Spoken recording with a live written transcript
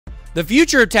The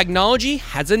future of technology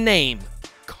has a name: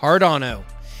 Cardano.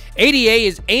 ADA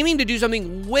is aiming to do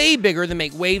something way bigger than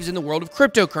make waves in the world of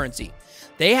cryptocurrency.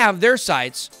 They have their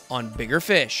sights on bigger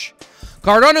fish.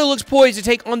 Cardano looks poised to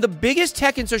take on the biggest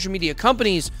tech and social media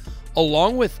companies,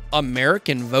 along with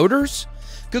American voters.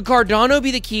 Could Cardano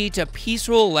be the key to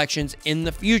peaceful elections in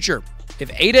the future?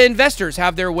 If ADA investors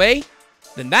have their way,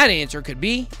 then that answer could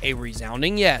be a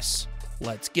resounding yes.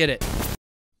 Let's get it.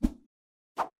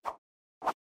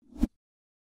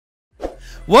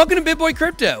 Welcome to BitBoy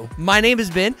Crypto. My name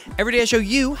is Ben. Every day I show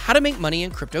you how to make money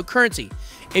in cryptocurrency.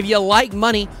 If you like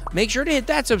money, make sure to hit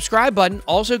that subscribe button.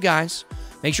 Also, guys,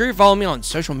 make sure you're following me on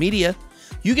social media.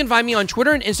 You can find me on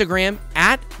Twitter and Instagram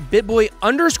at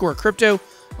BitBoy_crypto.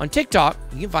 On TikTok,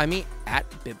 you can find me at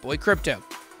BitBoy Crypto.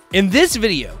 In this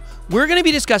video, we're going to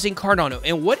be discussing Cardano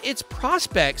and what its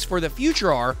prospects for the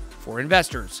future are for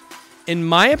investors. In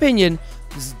my opinion,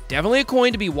 this is definitely a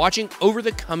coin to be watching over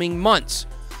the coming months.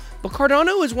 But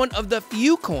Cardano is one of the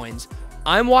few coins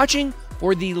I'm watching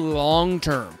for the long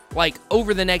term, like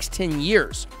over the next 10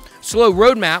 years. Slow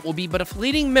roadmap will be but a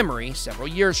fleeting memory several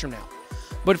years from now.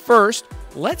 But first,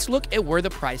 let's look at where the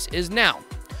price is now.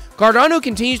 Cardano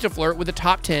continues to flirt with the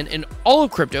top 10 in all of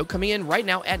crypto, coming in right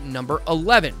now at number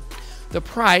 11. The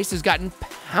price has gotten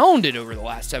pounded over the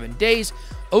last 7 days,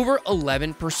 over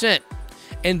 11%.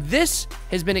 And this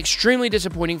has been extremely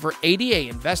disappointing for ADA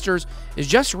investors, as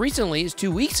just recently as 2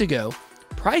 weeks ago,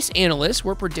 price analysts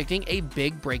were predicting a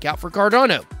big breakout for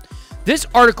Cardano. This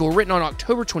article, written on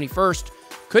October 21st,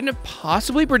 couldn't have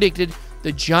possibly predicted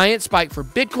the giant spike for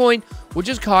Bitcoin, which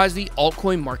has caused the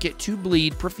altcoin market to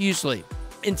bleed profusely.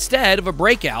 Instead of a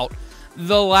breakout,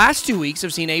 the last 2 weeks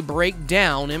have seen a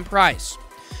breakdown in price.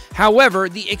 However,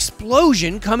 the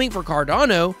explosion coming for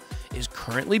Cardano is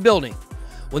currently building.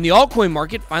 When the altcoin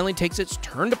market finally takes its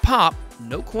turn to pop,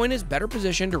 no coin is better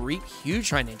positioned to reap huge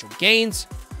financial gains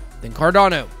than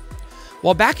Cardano.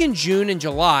 While back in June and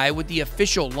July, with the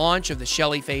official launch of the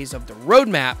Shelley phase of the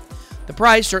roadmap, the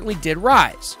price certainly did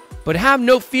rise. But have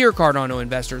no fear, Cardano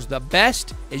investors, the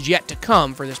best is yet to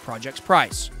come for this project's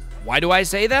price. Why do I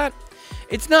say that?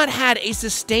 It's not had a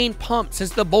sustained pump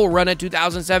since the bull run of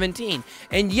 2017,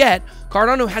 and yet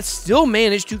Cardano has still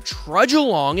managed to trudge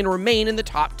along and remain in the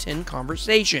top 10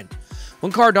 conversation.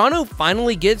 When Cardano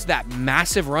finally gets that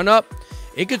massive run up,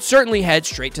 it could certainly head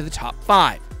straight to the top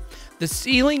 5. The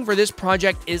ceiling for this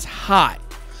project is high.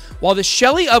 While the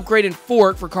Shelley upgrade and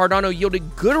fork for Cardano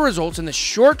yielded good results in the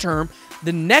short term,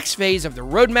 the next phase of the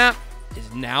roadmap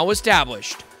is now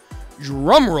established.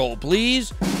 Drum roll,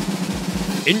 please.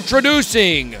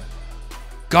 Introducing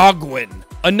Goguen,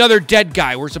 another dead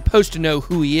guy. We're supposed to know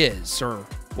who he is, or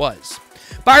was.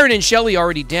 Byron and Shelley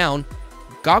already down.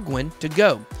 Goguen to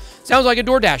go. Sounds like a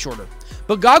DoorDash order.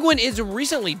 But Goguen is a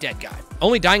recently dead guy,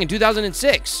 only dying in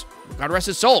 2006. God rest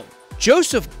his soul.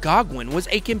 Joseph Goguen was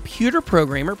a computer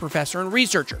programmer, professor, and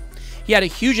researcher. He had a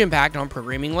huge impact on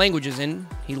programming languages, and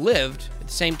he lived at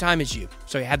the same time as you,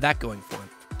 so he had that going for him.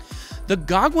 The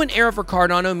Goguen era for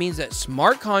Cardano means that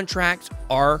smart contracts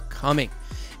are coming,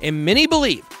 and many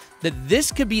believe that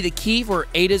this could be the key for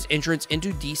ADA's entrance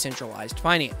into decentralized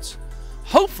finance.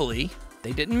 Hopefully,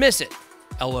 they didn't miss it.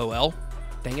 LOL.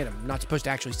 Dang it, I'm not supposed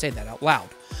to actually say that out loud.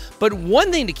 But one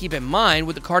thing to keep in mind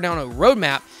with the Cardano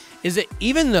roadmap is that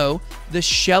even though the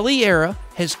Shelley era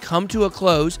has come to a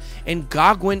close and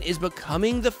Goguen is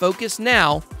becoming the focus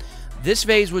now, this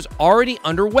phase was already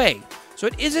underway. So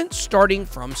it isn't starting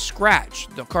from scratch.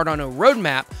 The Cardano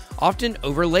roadmap often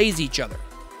overlays each other.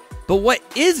 But what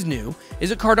is new is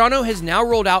that Cardano has now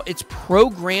rolled out its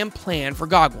program plan for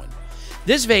Goguen.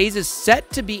 This phase is set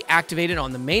to be activated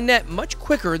on the mainnet much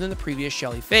quicker than the previous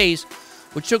Shelley phase,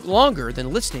 which took longer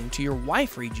than listening to your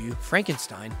wife read you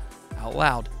Frankenstein out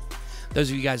loud.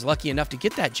 Those of you guys lucky enough to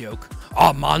get that joke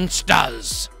are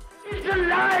monsters. It's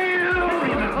alive!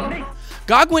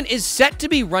 Goguen is set to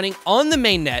be running on the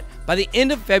mainnet by the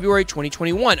end of February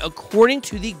 2021, according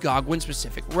to the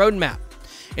Goguen-specific roadmap.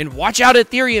 And watch out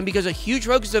Ethereum, because a huge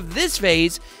focus of this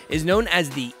phase is known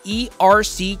as the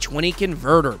ERC20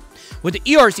 converter. With the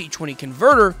ERC20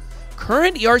 converter,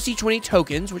 current ERC20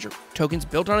 tokens, which are tokens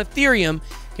built on Ethereum,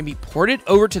 can be ported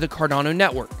over to the Cardano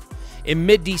network. In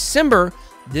mid-December,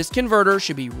 this converter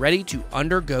should be ready to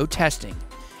undergo testing.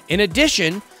 In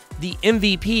addition, the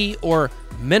MVP, or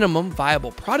minimum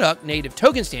viable product native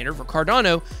token standard for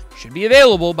Cardano, should be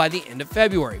available by the end of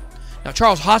February. Now,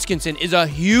 Charles Hoskinson is a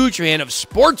huge fan of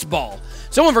sports ball.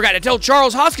 Someone forgot to tell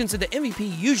Charles Hoskinson that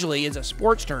MVP usually is a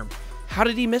sports term. How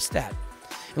did he miss that?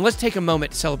 And let's take a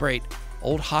moment to celebrate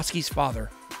old Hosky's father,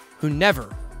 who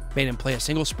never made him play a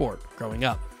single sport growing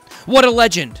up. What a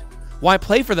legend! Why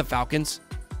play for the Falcons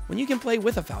when you can play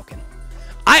with a falcon.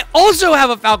 I also have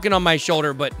a falcon on my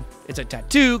shoulder, but it's a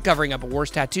tattoo covering up a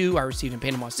worse tattoo I received in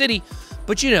Panama City.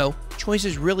 But you know,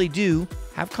 choices really do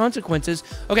have consequences.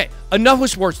 Okay, enough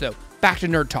with sports though. Back to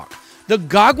nerd talk. The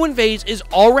Godwin phase is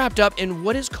all wrapped up in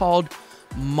what is called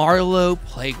Marlowe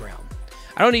Playground.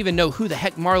 I don't even know who the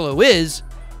heck Marlowe is,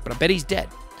 but I bet he's dead.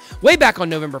 Way back on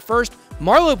November 1st,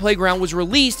 Marlowe Playground was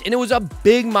released, and it was a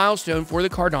big milestone for the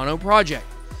Cardano project.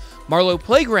 Marlowe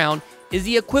Playground is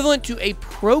the equivalent to a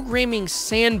programming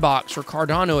sandbox for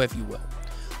Cardano, if you will.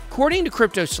 According to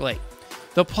CryptoSlate,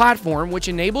 the platform, which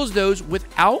enables those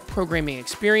without programming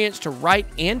experience to write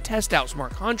and test out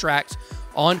smart contracts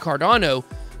on Cardano,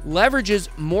 leverages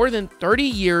more than 30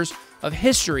 years of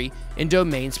history in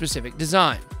domain-specific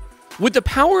design. With the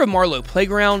power of Marlowe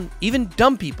Playground, even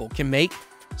dumb people can make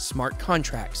smart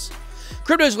contracts.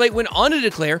 CryptoSlate went on to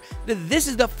declare that this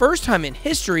is the first time in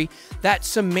history that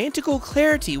semantical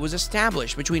clarity was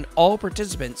established between all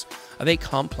participants of a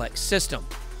complex system.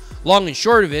 Long and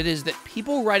short of it is that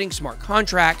people writing smart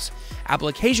contracts,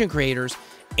 application creators,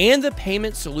 and the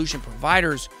payment solution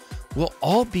providers will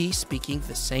all be speaking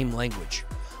the same language,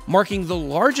 marking the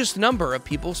largest number of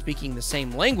people speaking the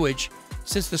same language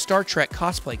since the Star Trek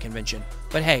cosplay convention.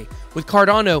 But hey, with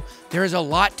Cardano, there is a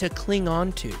lot to cling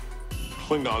on to.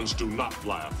 Klingons do not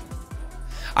laugh.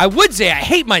 I would say I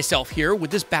hate myself here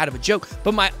with this bad of a joke,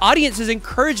 but my audience has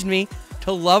encouraged me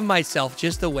to love myself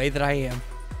just the way that I am.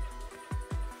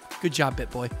 Good job,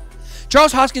 BitBoy.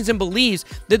 Charles Hoskinson believes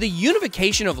that the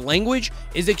unification of language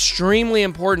is extremely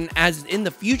important, as in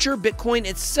the future, Bitcoin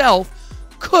itself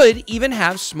could even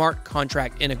have smart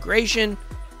contract integration.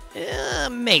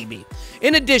 Maybe.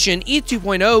 In addition, ETH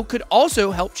 2.0 could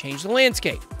also help change the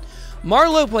landscape.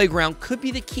 Marlowe Playground could be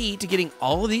the key to getting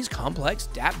all of these complex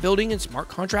dApp building and smart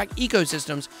contract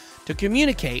ecosystems to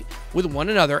communicate with one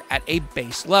another at a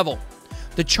base level.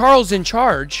 The Charles in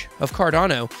charge of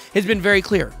Cardano has been very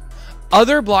clear.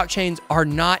 Other blockchains are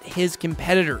not his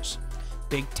competitors.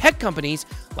 Big tech companies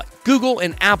like Google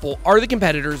and Apple are the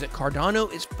competitors that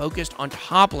Cardano is focused on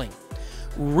toppling.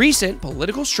 Recent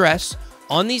political stress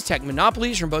on these tech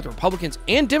monopolies from both Republicans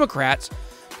and Democrats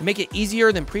to make it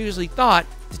easier than previously thought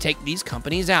to take these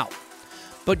companies out.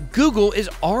 But Google is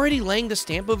already laying the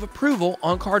stamp of approval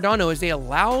on Cardano as they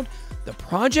allowed the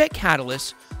Project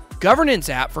Catalyst governance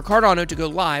app for Cardano to go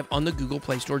live on the Google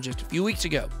Play Store just a few weeks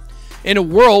ago. In a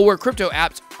world where crypto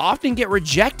apps often get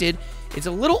rejected, it's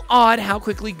a little odd how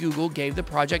quickly Google gave the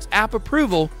project's app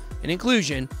approval and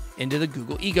inclusion into the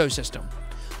Google ecosystem.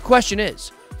 The question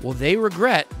is, will they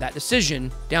regret that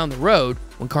decision down the road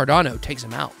when Cardano takes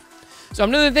them out?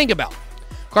 Something to think about.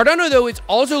 Cardano, though, is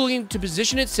also looking to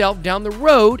position itself down the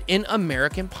road in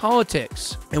American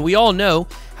politics. And we all know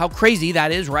how crazy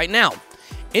that is right now.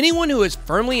 Anyone who is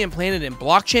firmly implanted in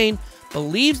blockchain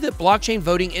believes that blockchain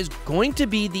voting is going to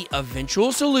be the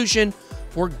eventual solution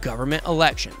for government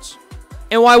elections.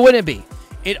 And why wouldn't it be?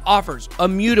 It offers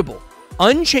immutable,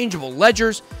 unchangeable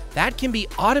ledgers that can be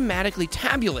automatically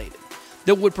tabulated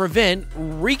that would prevent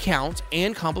recounts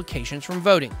and complications from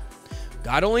voting.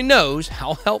 God only knows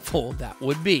how helpful that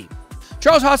would be.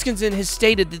 Charles Hoskinson has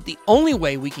stated that the only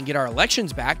way we can get our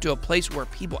elections back to a place where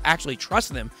people actually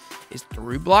trust them is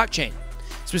through blockchain,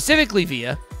 specifically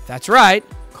via, that's right,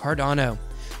 Cardano.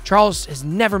 Charles has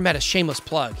never met a shameless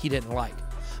plug he didn't like.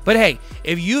 But hey,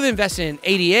 if you've invested in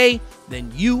ADA,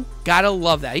 then you gotta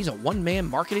love that. He's a one-man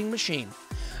marketing machine.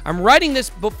 I'm writing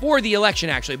this before the election,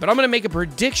 actually, but I'm gonna make a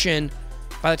prediction.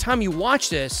 By the time you watch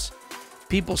this,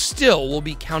 people still will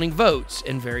be counting votes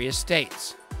in various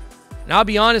states. And I'll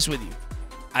be honest with you,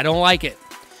 I don't like it.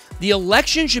 The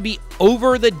election should be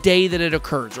over the day that it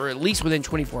occurs, or at least within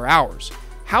 24 hours.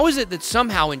 How is it that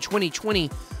somehow in 2020,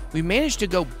 we managed to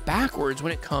go backwards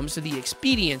when it comes to the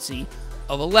expediency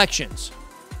of elections?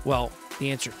 Well,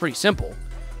 the answer is pretty simple.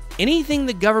 Anything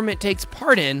the government takes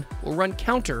part in will run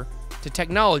counter to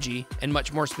technology, and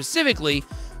much more specifically,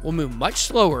 will move much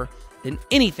slower than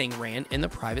anything ran in the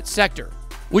private sector.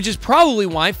 Which is probably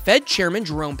why Fed Chairman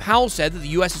Jerome Powell said that the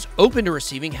U.S. is open to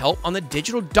receiving help on the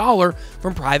digital dollar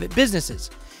from private businesses.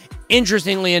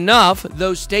 Interestingly enough,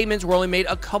 those statements were only made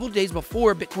a couple days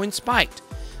before Bitcoin spiked.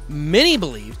 Many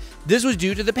believed this was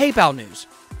due to the PayPal news,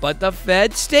 but the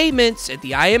Fed statements at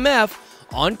the IMF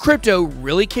on crypto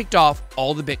really kicked off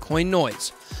all the Bitcoin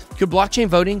noise. Could blockchain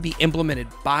voting be implemented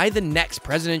by the next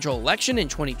presidential election in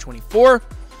 2024?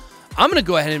 I'm going to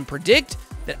go ahead and predict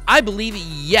that I believe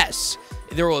yes,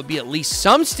 there will be at least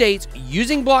some states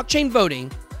using blockchain voting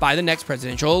by the next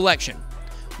presidential election.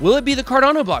 Will it be the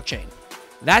Cardano blockchain?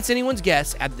 That's anyone's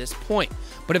guess at this point.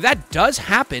 But if that does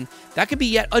happen, that could be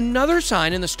yet another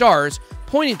sign in the stars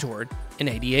pointing toward an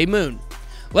ADA moon.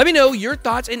 Let me know your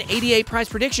thoughts and 88 prize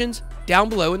predictions down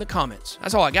below in the comments.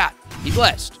 That's all I got. Be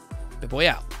blessed. BitBoy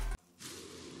out.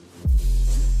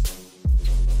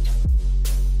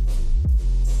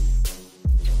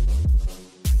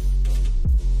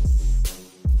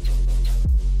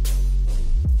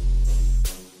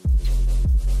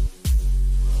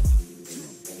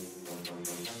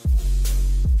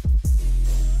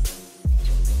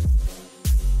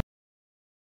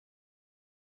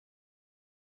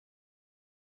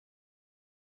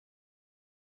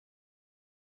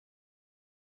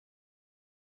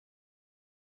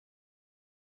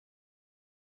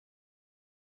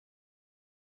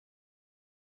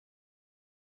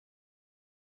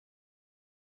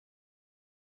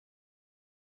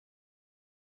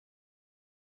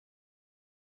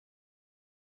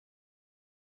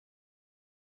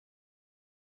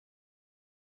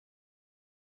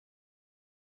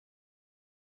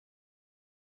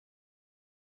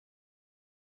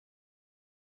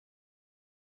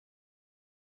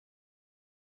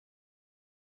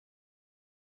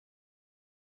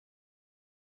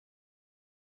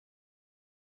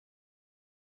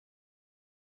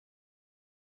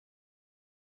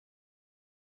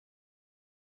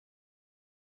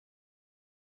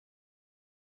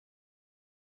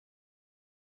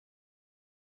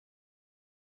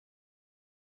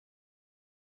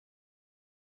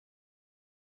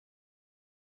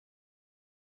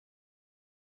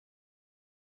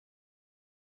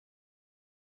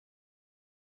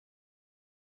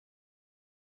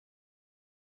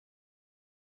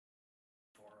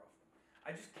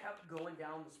 I just kept going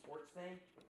down the sports thing.